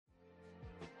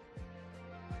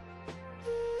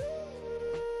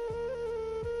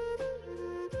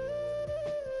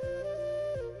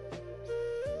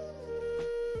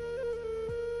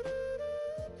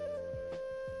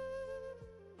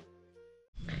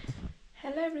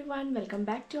Hello everyone, welcome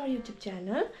back to our YouTube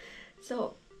channel. So,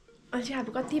 अहिले अब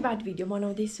कति बाद भिडियो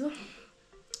बनाउँदैछु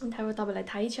अन्त अब तपाईलाई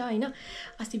थाहै छ हैन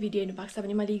अस्ति भिडियो हेर्नु भएको छ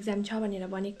भने मैले एक्जाम छ भनेर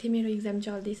भनेको थिएँ मेरो एक्जाम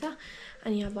चल्दैछ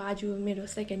अनि अब आज मेरो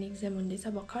सेकेन्ड एक्जाम हुँदैछ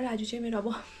भर्खर आज चाहिँ मेरो अब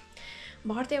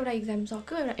भर्खर त एउटा एक्जाम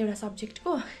सक्यो एउटा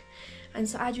सब्जेक्टको अनि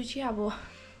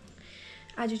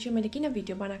आज चाहिँ मैले किन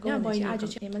भिडियो बनाएको भने आज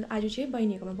चाहिँ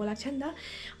बहिनीकोमा बोलाएको छ नि त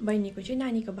बहिनीको चाहिँ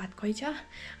नानीको भात खुवाइ छ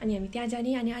अनि हामी त्यहाँ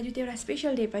जाने अनि आज त एउटा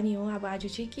स्पेशल डे पनि हो अब आज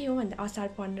चाहिँ के हो भन्दा असार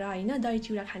 15 हैन दही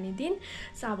चिउरा खाने दिन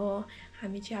सो अब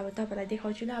हामी चाहिँ अब तपाईलाई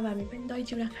देखाउँछु ल अब हामी पनि दही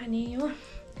चिउरा खाने हो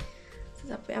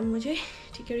सबै अब म चाहिँ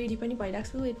ठिकै रेडी पनि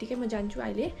भइराख्छु यतिकै म जान्छु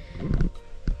अहिले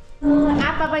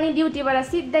आपा पनि ड्युटीबाट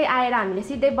सिधै आएर हामीले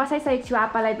सिधै बसाइसकेको छु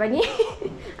आपालाई पनि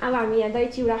अब हामी यहाँ दही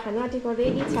चिउरा खान आँटेको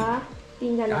रेडी छ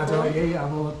आज यही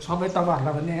अब सबै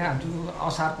तपाईहरुलाई पनि आज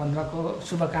असार 15 को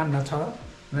शुभकामना छ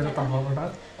मेरो तर्फबाट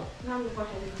राम्रो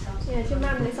पठाइदिनु सक्छु यहाँ चाहिँ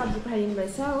मामले सब्जी पठाइदिनु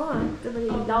भएछ हो तपाईले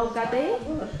लौका चाहिँ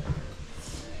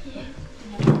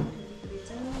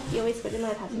यो यसको चाहिँ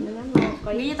मलाई थाहा छैन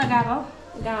मकै यो त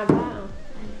गाभा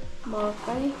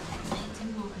मकै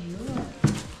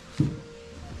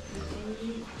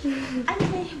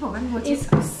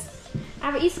इस्कुस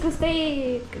अब इस्कुस चाहिँ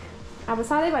अब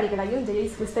सधैँभरिको लागि हुन्छ यो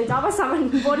इस्कुस चाहिँ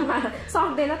जबसम्म बोटमा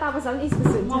सक्दैन तबसम्म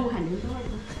इस्कुस हुन्छ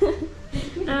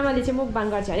आमाले चाहिँ मुखबाङ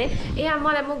गर्छ अरे ए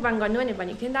मलाई मुखबाङ गर्नु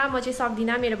भनेको थियो नि त म चाहिँ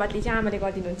सक्दिनँ मेरो बदली चाहिँ आमाले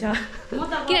गरिदिनुहुन्छ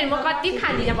किनभने म कति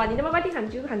खाँदिनँ भन्दिनँ म कति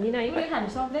खान्दिनँ है खानु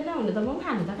सक्दैन हुनु त म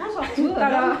खानु त कहाँ सक्छु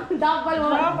तर डबल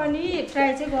म पनि ट्राई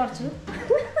चाहिँ गर्छु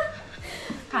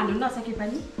खानु नसके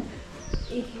पनि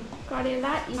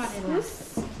करेला इस्कुस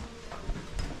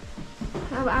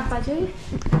अब आपा चाहिँ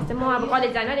म अब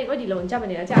कलेज जान आँटेको ढिलो हुन्छ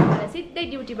भनेर चाहिँ आमालाई सिधै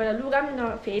ड्युटीबाट लुगा पनि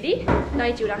नफेरि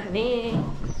दही चिउरा खाने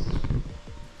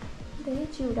दही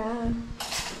चिउरा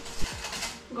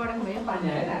गरम भयो पानी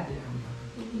आएर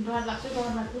डर लाग्छ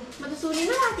म त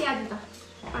सुनिनँ राति आज त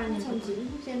पानी सम्झिनु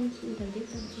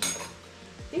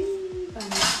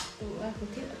आएको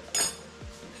थियो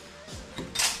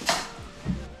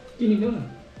किनेको न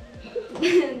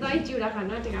दही चिउरा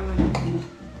खान आँटेको आमाले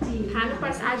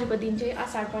खानुपर्छ आजको दिन चाहिँ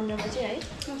असार 15 मा चाहिँ है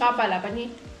तपाईँलाई पनि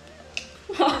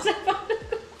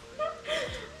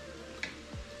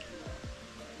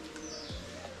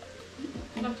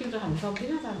चिउरा खानु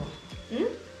सक्दिनँ त अब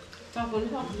चपाउनु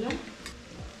सक्दिनँ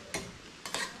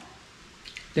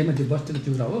त्यही माथि बस्तीको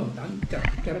चिउरा हो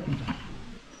क्यारेट हुन्छ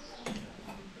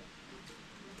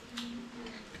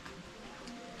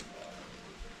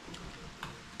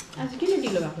आज किन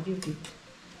ढिलो भएको ड्युटी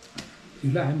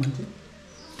ढिलो आयो मान्छे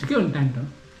ठिकै हो नि टाइम त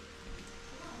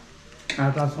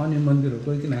आज शनि मन्दिर हो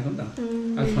कोही किन आएको नि त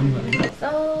आज शनिबार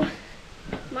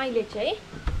मैले चाहिँ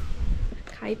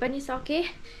खाइ पनि सकेँ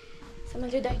मैले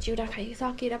चाहिँ दही चिउरा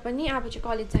खाइसकेर पनि अब चाहिँ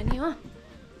कलेज जाने हो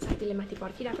साथीले माथि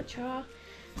पर्खिरहेको छ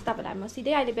तपाईँलाई म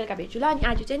सिधै अहिले बेलुका भेट्छु ल अनि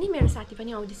आज चाहिँ नि मेरो साथी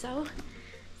पनि आउँदैछ हो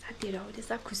साथीहरू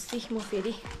आउँदैछ खुसी म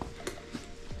फेरि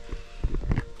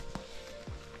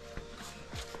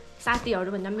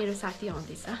साथीहरूभन्दा पनि मेरो साथी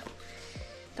आउँदैछ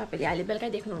तपाईँले अहिले बेलुकै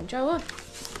देख्नुहुन्छ हो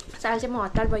साल चाहिँ म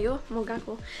हतार भयो म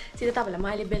गएको सिधै तपाईँलाई म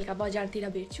अहिले बेलुका बजारतिर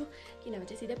भेट्छु किनभने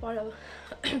चाहिँ सिधै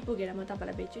पुगेर म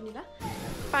तपाईँलाई भेट्छु नि ल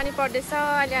पानी पर्दैछ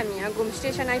अहिले हामी यहाँ घुम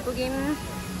स्टेसन आइपुग्यौँ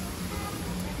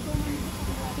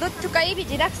लुचुकै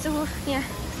भिजिरहेको छु यहाँ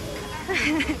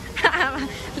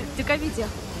लुचुकै भिज्यो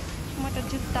म त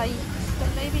जुत्तै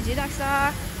डल्लै भिजिरहेको छ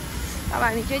अब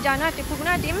हामी चाहिँ जान आँट्यो पुग्न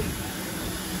आँट्यौँ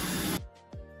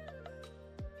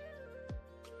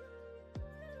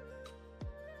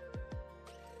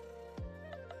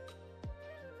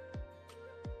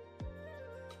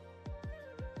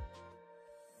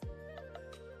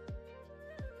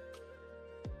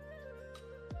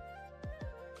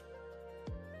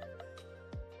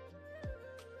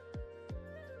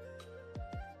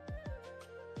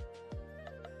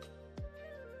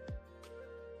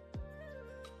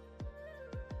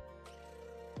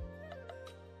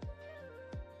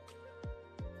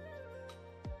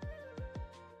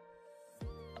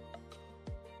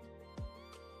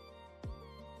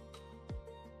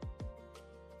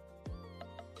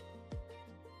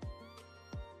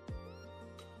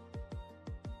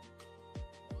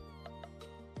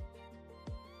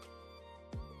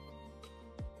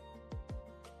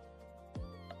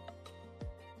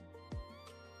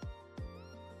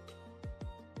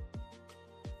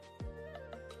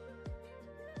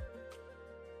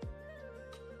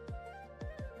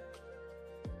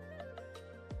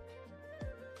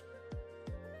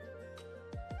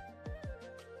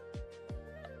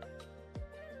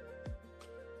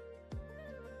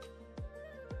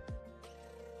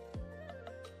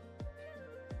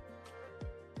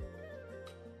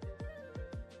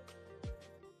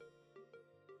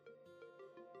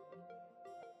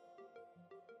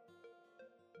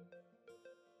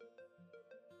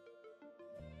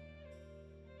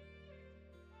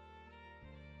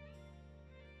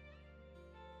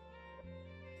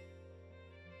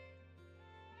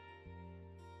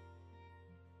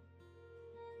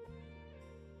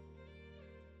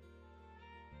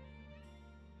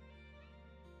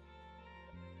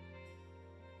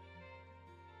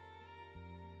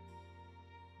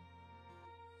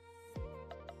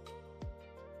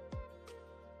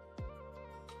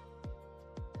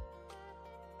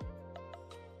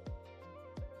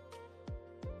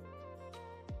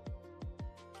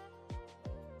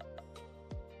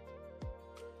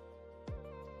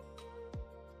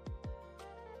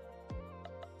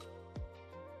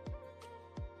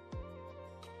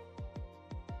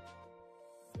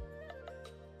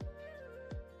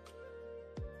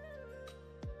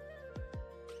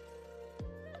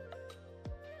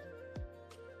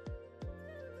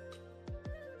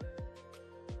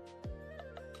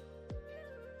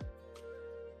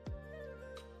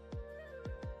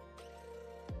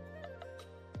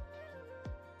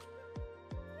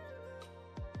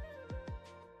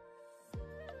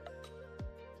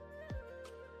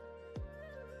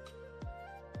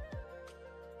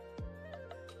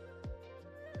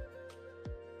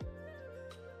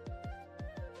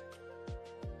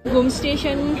घुम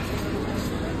स्टेसन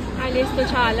अहिले यस्तो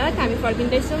छ हालत हामी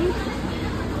फर्किँदैछौँ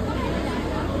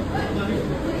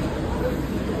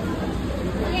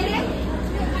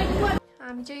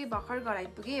हामी चाहिँ भर्खर घर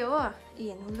आइपुग्यो हो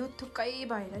हेर्नु लु थुक्कै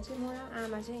भएर चाहिँ म र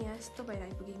आमा चाहिँ यहाँ यस्तो भएर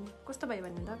आइपुग्यौँ कस्तो भयो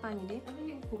भन्नु त पानीले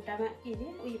खुट्टामा के अरे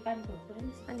उयो पानी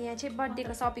खोल्नु अनि यहाँ चाहिँ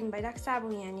बर्थडेको सपिङ भइरहेको छ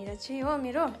अब यहाँनिर चाहिँ हो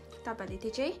मेरो तपाईँले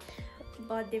त्यो चाहिँ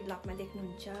बर्थडे भ्लगमा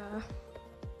देख्नुहुन्छ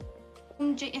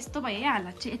रुम चाहिँ यस्तो भयो है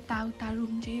हालत चाहिँ यताउता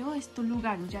रुम चाहिँ हो यस्तो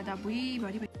लुगाहरू ज्यादा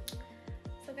भुइँभरि भयो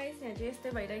सो गाइस यहाँ चाहिँ यस्तै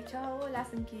भइरहेको छ हो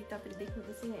लास्ट कि तपाईँले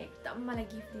देख्नुहुँदैछ यहाँ एकदम मलाई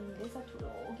गिफ्ट दिनुहुँदैछ ठुलो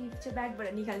गिफ्ट चाहिँ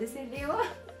ब्यागबाट निकाल्दैछ यसले हो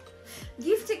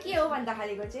गिफ्ट चाहिँ के हो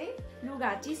भन्दाखेरिको चाहिँ लुगा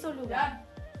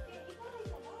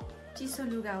चिसो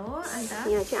लुगा हो अन्त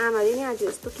यहाँ चाहिँ आमाले नि आज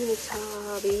यस्तो किनेको छ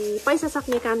अबे पैसा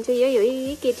सक्ने काम चाहिँ यही हो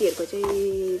है केटीहरूको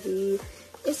चाहिँ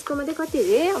यसको मात्रै कति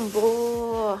अरे अम्बो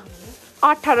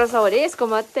 1800 अरे यसको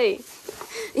मात्रै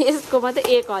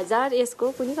 1000 यसको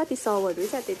कुनै कति 100हरू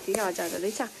रहेछ त्यति 1000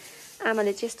 रहेछ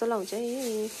आमाले चाहिँ यस्तो लाउँछ है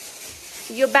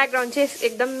यो ब्याकग्राउन्ड चाहिँ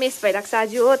एकदम मेस भइरहेको छ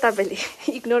आज हो तपाईँले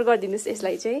इग्नोर गरिदिनुहोस्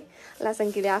यसलाई चाहिँ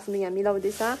लासङ्कीले आफ्नो यहाँ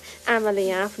मिलाउँदैछ आमाले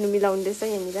यहाँ आफ्नो मिलाउँदैछ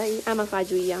यहाँनिर आमाको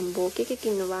आज आम्बो के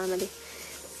किन्नु भयो आमाले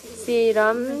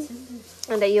सेरम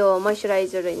अन्त यो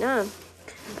मोइस्चराइजर होइन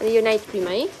अनि यो नाइट क्रिम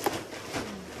है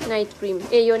नाइट क्रिम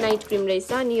यो नाइट क्रिम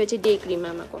रहेछ अनि यो चाहिँ डे क्रिम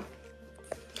आमाको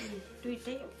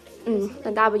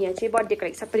अन्त अब यहाँ चाहिँ बर्थडेको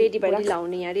लागि सबै रेडी भएर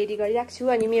लाउने यहाँ रेडी गरिरहेको छु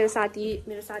अनि मेरो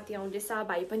साथी आउँदैछ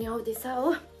भाइ पनि आउँदैछ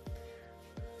हो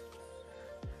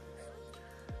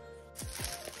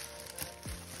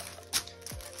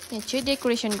यहाँ चाहिँ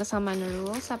डेकोरेसनको सामानहरू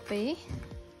हो सबै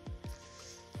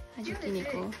आज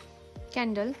किनेको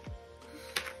क्यान्डल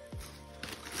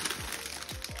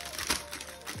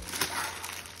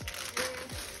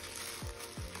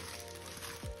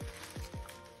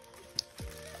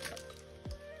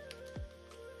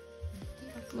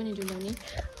मुनि डुलाउने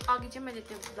अघि चाहिँ मैले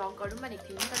त्यो भ्लग गरौँ भनेको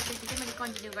थिएँ तर त्यति चाहिँ मैले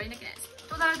कन्टिन्यू गरिनँ किन यस्तो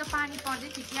डरलाग्दो पानी पर्दै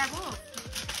थियो कि अब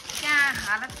त्यहाँ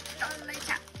हालत डल्लै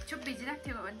छ्यापछुप भिजिरहेको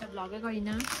थियो भने त भ्लगै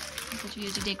गरिनँ त्यसपछि यो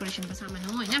चाहिँ डेकोरेसनको सामान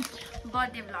हो होइन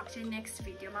बर्थडे भ्लग चाहिँ नेक्स्ट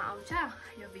भिडियोमा आउँछ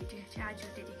यो भिडियो चाहिँ आज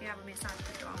त्यतिकै अब मेरो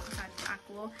साथीहरू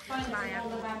आएको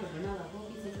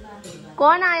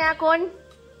कौन आया कौन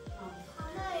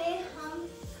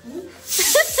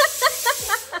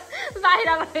बाहिर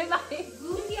भयो भाइ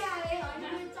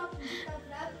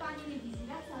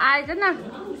आएछ न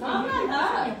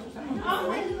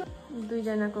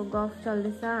दुईजनाको गफ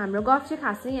चल्दैछ हाम्रो गफ चाहिँ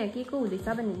खासै यहाँ के को हुँदैछ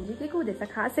भने चाहिँ के को हुँदैछ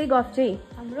खासै गफ चाहिँ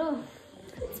हाम्रो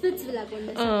स्पिच भिलाको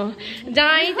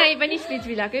जहीँ पनि स्पिच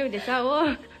भिलाकै हुँदैछ हो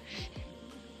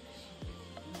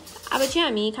अब चाहिँ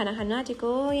हामी खाना खानु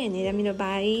आँटेको यहाँनिर मेरो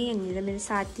भाइ यहाँनिर मेरो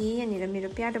साथी यहाँनिर मेरो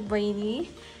प्यारो बहिनी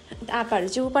आप्पाहरू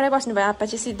चाहिँ उपरै बस्नुभयो आप्पा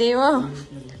चाहिँ सिधै हो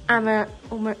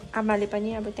आमाले पनि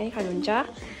अब त्यहीँ खानुहुन्छ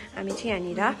हामी चाहिँ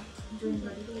यहाँनिर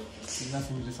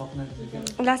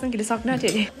लासङ्कीले सक्न आँट्यो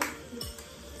अरे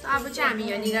अब चाहिँ हामी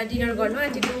यहाँनिर डिनर गर्नु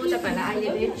आँटेको तपाईँहरूलाई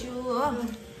अहिले भेट्छु हो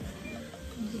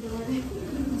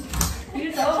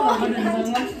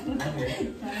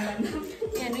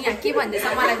यहाँ के भन्दैछ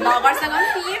मलाई ब्लगरसँग पनि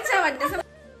पिएछ भन्दैछ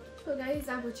सो गाइस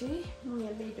अब चाहिँ म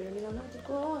यहाँ बेडहरू मिलाउन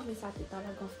आँटेको मेरो साथी तल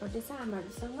गफ गर्दैछ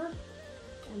आमाहरूसँग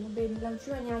म बेड मिलाउँछु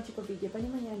अनि आजको भिडियो पनि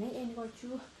म यहाँ नै एन्ड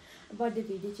गर्छु बर्थडे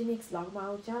भिडियो चाहिँ नेक्स्ट भ्लगमा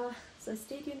आउँछ so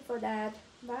stay tune for that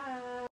by